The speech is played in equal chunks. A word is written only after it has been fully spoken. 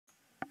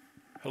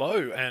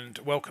Hello and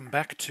welcome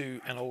back to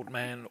An Old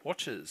Man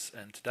Watches,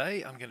 and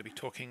today I'm going to be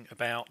talking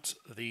about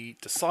the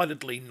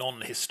decidedly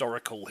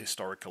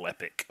non-historical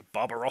epic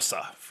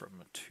Barbarossa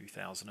from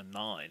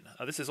 2009.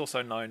 This is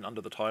also known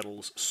under the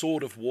titles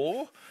Sword of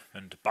War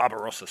and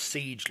Barbarossa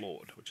Siege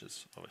Lord, which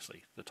is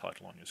obviously the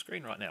title on your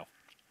screen right now.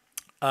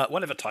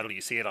 Whatever title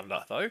you see it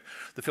under, though,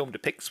 the film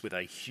depicts with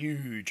a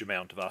huge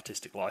amount of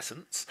artistic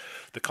license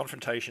the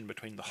confrontation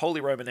between the Holy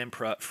Roman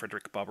Emperor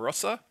Frederick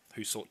Barbarossa,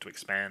 who sought to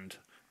expand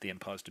the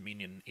empire's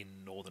dominion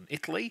in northern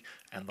Italy,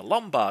 and the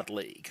Lombard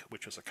League,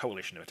 which was a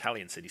coalition of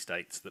Italian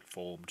city-states that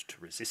formed to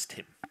resist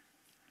him.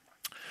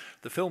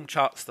 The film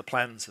charts the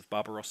plans of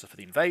Barbarossa for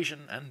the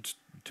invasion and,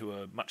 to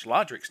a much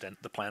larger extent,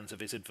 the plans of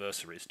his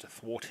adversaries to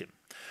thwart him.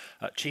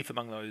 Chief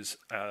among those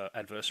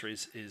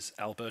adversaries is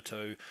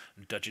Alberto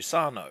da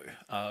Giussano,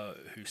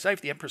 who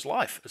saved the emperor's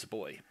life as a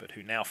boy, but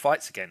who now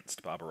fights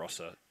against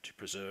Barbarossa to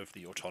preserve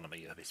the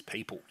autonomy of his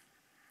people.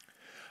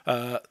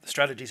 The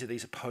strategies of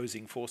these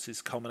opposing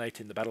forces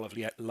culminate in the Battle of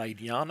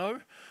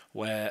Leidiano,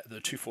 where the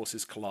two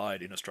forces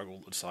collide in a struggle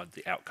that decides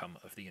the outcome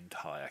of the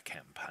entire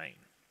campaign.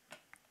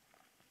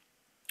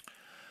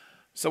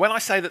 So when I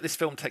say that this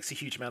film takes a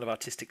huge amount of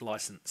artistic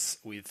license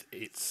with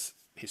its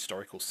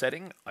historical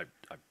setting, I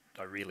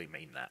really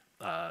mean that.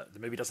 The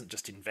movie doesn't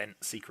just invent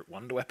secret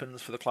wonder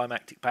weapons for the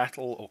climactic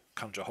battle or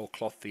conjure whole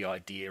cloth the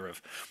idea of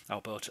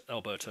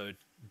Alberto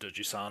da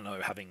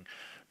Giussano having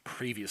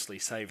previously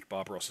saved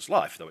Barbarossa's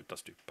life, though it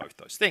does do both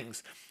those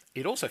things.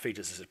 It also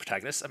features as a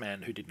protagonist a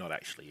man who did not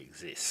actually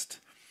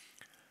exist.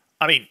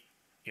 I mean,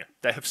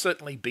 there have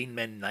certainly been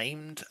men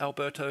named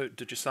Alberto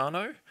da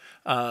Giussano,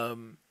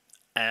 and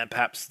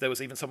perhaps there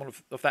was even someone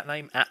of that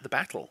name at the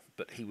battle,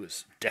 but he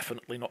was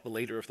definitely not the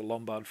leader of the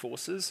Lombard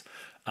forces,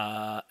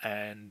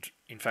 and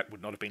in fact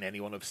would not have been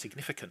anyone of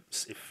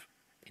significance if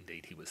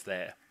indeed he was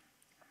there.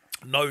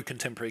 No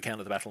contemporary account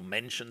of the battle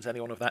mentions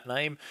anyone of that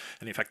name,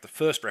 and in fact the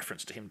first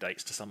reference to him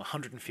dates to some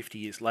 150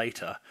 years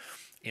later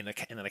in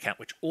an account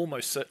which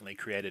almost certainly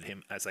created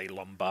him as a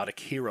Lombardic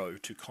hero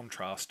to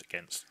contrast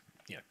against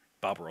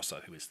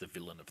Barbarossa, who is the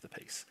villain of the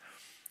piece.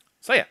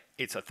 So yeah,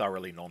 it's a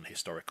thoroughly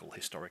non-historical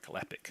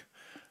epic.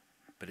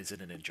 But is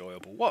it an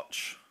enjoyable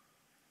watch?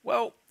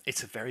 Well,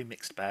 it's a very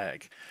mixed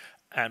bag,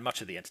 and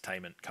much of the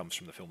entertainment comes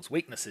from the film's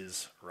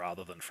weaknesses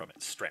rather than from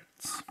its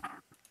strengths.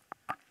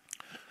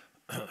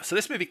 So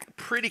this movie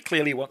pretty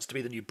clearly wants to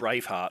be the new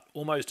Braveheart,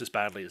 almost as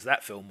badly as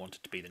that film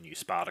wanted to be the new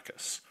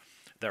Spartacus.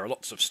 There are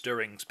lots of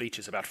stirring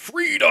speeches about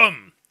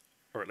freedom!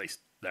 Or at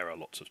least there are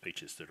lots of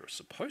speeches that are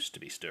supposed to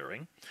be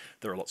stirring.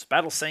 There are lots of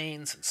battle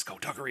scenes, and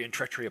skullduggery and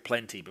treachery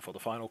aplenty before the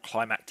final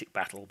climactic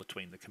battle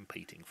between the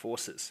competing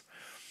forces.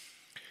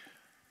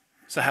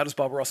 So how does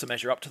Barbarossa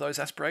measure up to those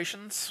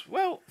aspirations?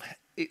 Well,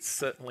 it's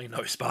certainly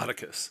no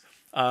Spartacus.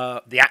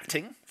 The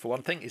acting, for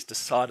one thing, is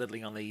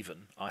decidedly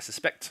uneven. I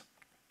suspect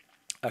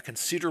a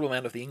considerable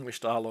amount of the English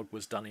dialogue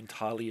was done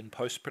entirely in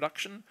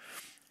post-production.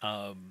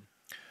 Rutger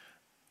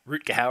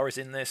Hauer is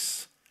in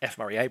this. F.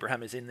 Murray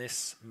Abraham is in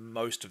this.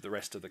 Most of the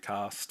rest of the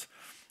cast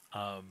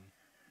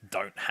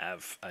don't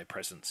have a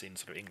presence in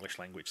sort of English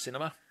language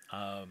cinema,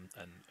 and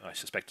I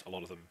suspect a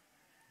lot of them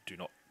do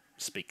not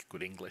speak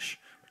good English,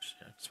 which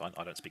it's fine.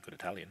 I don't speak good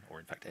Italian, or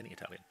in fact any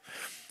Italian.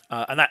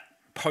 And that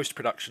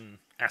post-production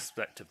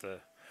aspect of the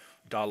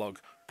dialogue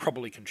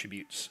probably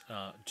contributes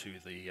to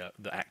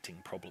the acting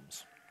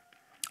problems.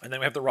 And then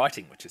we have the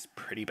writing, which is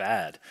pretty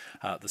bad.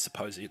 The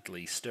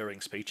supposedly stirring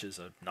speeches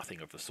are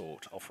nothing of the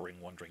sort,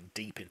 wandering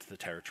deep into the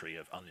territory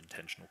of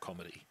unintentional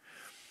comedy.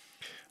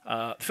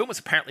 The film was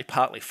apparently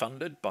partly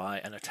funded by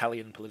an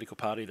Italian political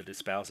party that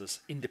espouses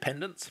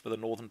independence for the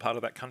northern part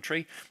of that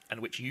country, and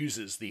which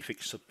uses the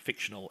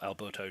fictional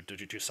Alberto da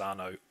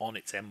Giussano on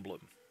its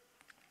emblem.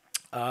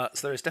 So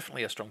there is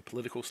definitely a strong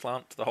political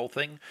slant to the whole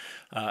thing,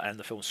 and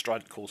the film's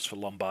strident calls for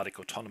Lombardic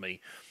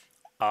autonomy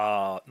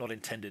are not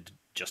intended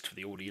just for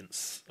the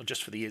audience, or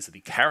just for the ears of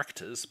the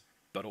characters,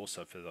 but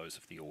also for those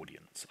of the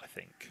audience, I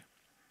think.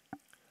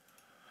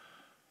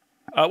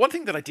 One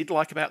thing that I did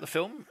like about the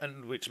film,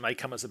 and which may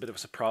come as a bit of a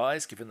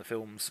surprise given the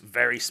film's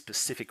very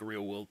specific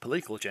real-world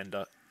political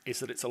agenda, is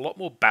that it's a lot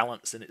more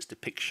balanced in its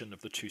depiction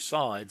of the two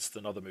sides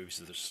than other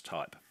movies of this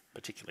type,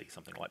 particularly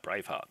something like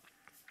Braveheart.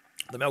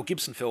 The Mel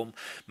Gibson film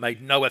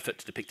made no effort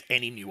to depict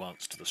any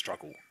nuance to the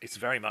struggle. It's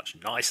very much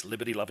nice,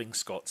 liberty-loving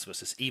Scots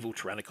versus evil,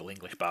 tyrannical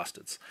English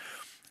bastards.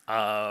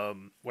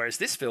 Whereas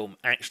this film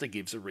actually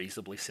gives a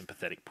reasonably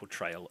sympathetic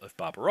portrayal of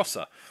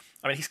Barbarossa.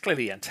 I mean, he's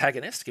clearly the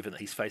antagonist, given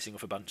that he's facing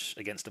off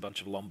against a bunch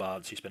of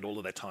Lombards who spend all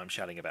of their time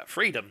shouting about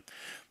freedom,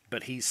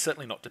 but he's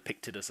certainly not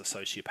depicted as a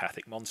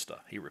sociopathic monster.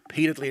 He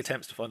repeatedly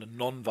attempts to find a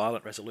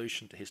non-violent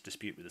resolution to his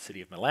dispute with the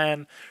city of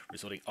Milan,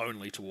 resorting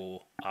only to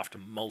war after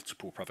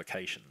multiple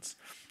provocations.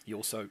 He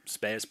also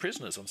spares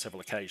prisoners on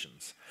several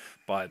occasions,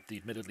 by the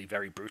admittedly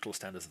very brutal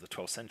standards of the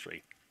 12th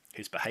century.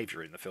 His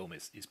behaviour in the film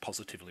is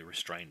positively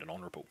restrained and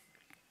honourable.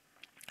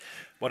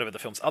 Whatever the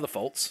film's other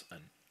faults,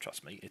 and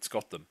trust me, it's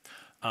got them,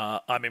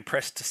 I'm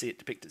impressed to see it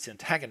depict its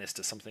antagonist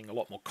as something a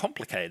lot more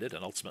complicated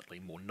and ultimately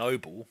more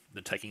noble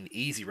than taking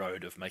the easy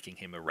road of making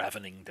him a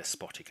ravening,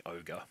 despotic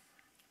ogre.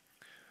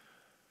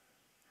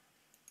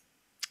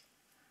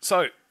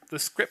 So, the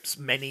script's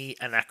many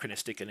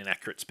anachronistic and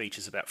inaccurate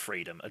speeches about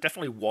freedom are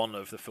definitely one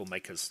of the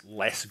filmmaker's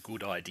less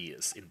good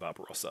ideas in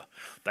Barbarossa.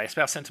 They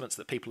espouse sentiments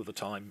that people of the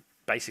time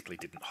basically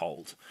didn't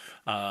hold.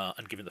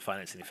 And given the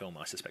financing of the film,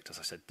 I suspect, as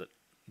I said, that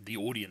the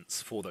audience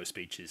for those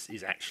speeches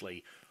is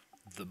actually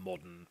the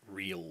modern,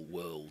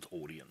 real-world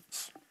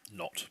audience,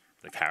 not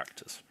the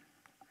characters.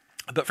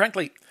 But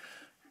frankly,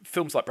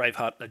 films like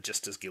Braveheart are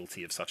just as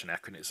guilty of such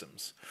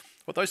anachronisms.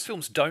 What those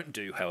films don't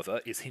do,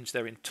 however, is hinge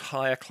their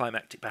entire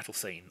climactic battle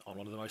scene on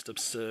one of the most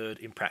absurd,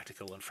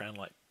 impractical, and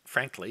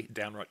frankly,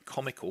 downright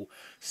comical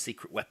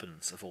secret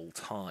weapons of all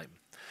time.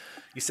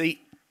 You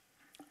see,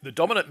 the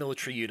dominant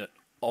military unit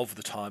of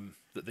the time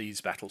that these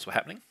battles were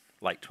happening,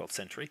 late 12th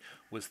century,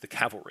 was the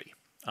cavalry,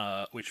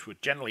 which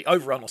would generally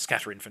overrun or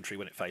scatter infantry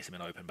when it faced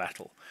them in open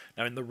battle.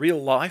 Now, in the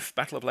real-life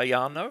Battle of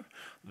Legnano,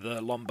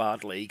 the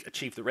Lombard League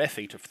achieved the rare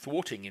feat of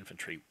thwarting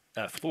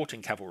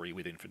cavalry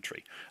with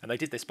infantry, and they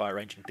did this by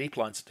arranging deep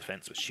lines of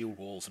defence with shield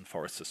walls and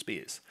forests of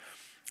spears.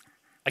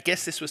 I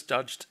guess this was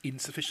judged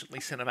insufficiently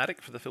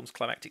cinematic for the film's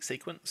climactic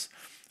sequence,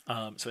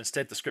 so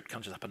instead the script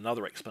conjures up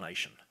another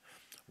explanation.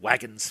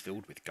 Wagons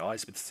filled with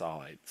guys with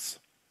scythes.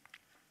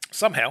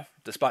 Somehow,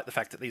 despite the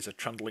fact that these are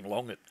trundling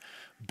along at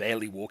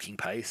barely walking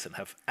pace and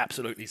have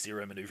absolutely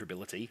zero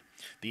manoeuvrability,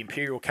 the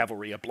Imperial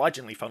cavalry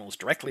obligingly funnels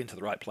directly into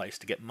the right place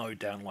to get mowed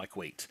down like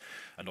wheat,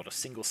 and not a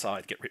single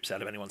scythe gets ripped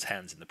out of anyone's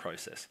hands in the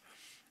process.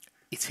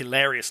 It's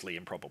hilariously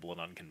improbable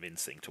and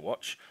unconvincing to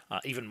watch,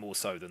 even more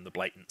so than the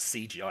blatant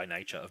CGI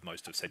nature of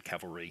most of said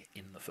cavalry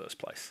in the first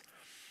place.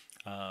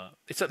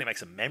 It certainly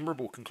makes a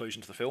memorable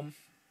conclusion to the film,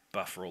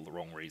 but for all the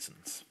wrong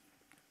reasons.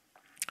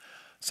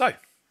 So,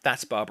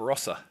 that's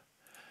Barbarossa.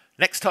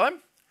 Next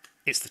time,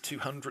 it's the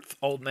 200th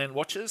Old Man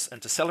Watches,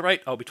 and to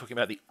celebrate, I'll be talking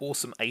about the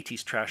awesome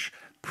 80s trash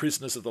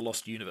Prisoners of the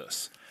Lost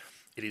Universe.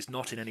 It is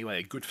not in any way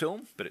a good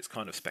film, but it's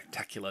kind of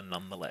spectacular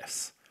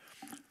nonetheless.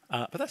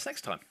 But that's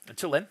next time.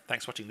 Until then,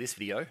 thanks for watching this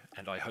video,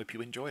 and I hope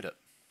you enjoyed it.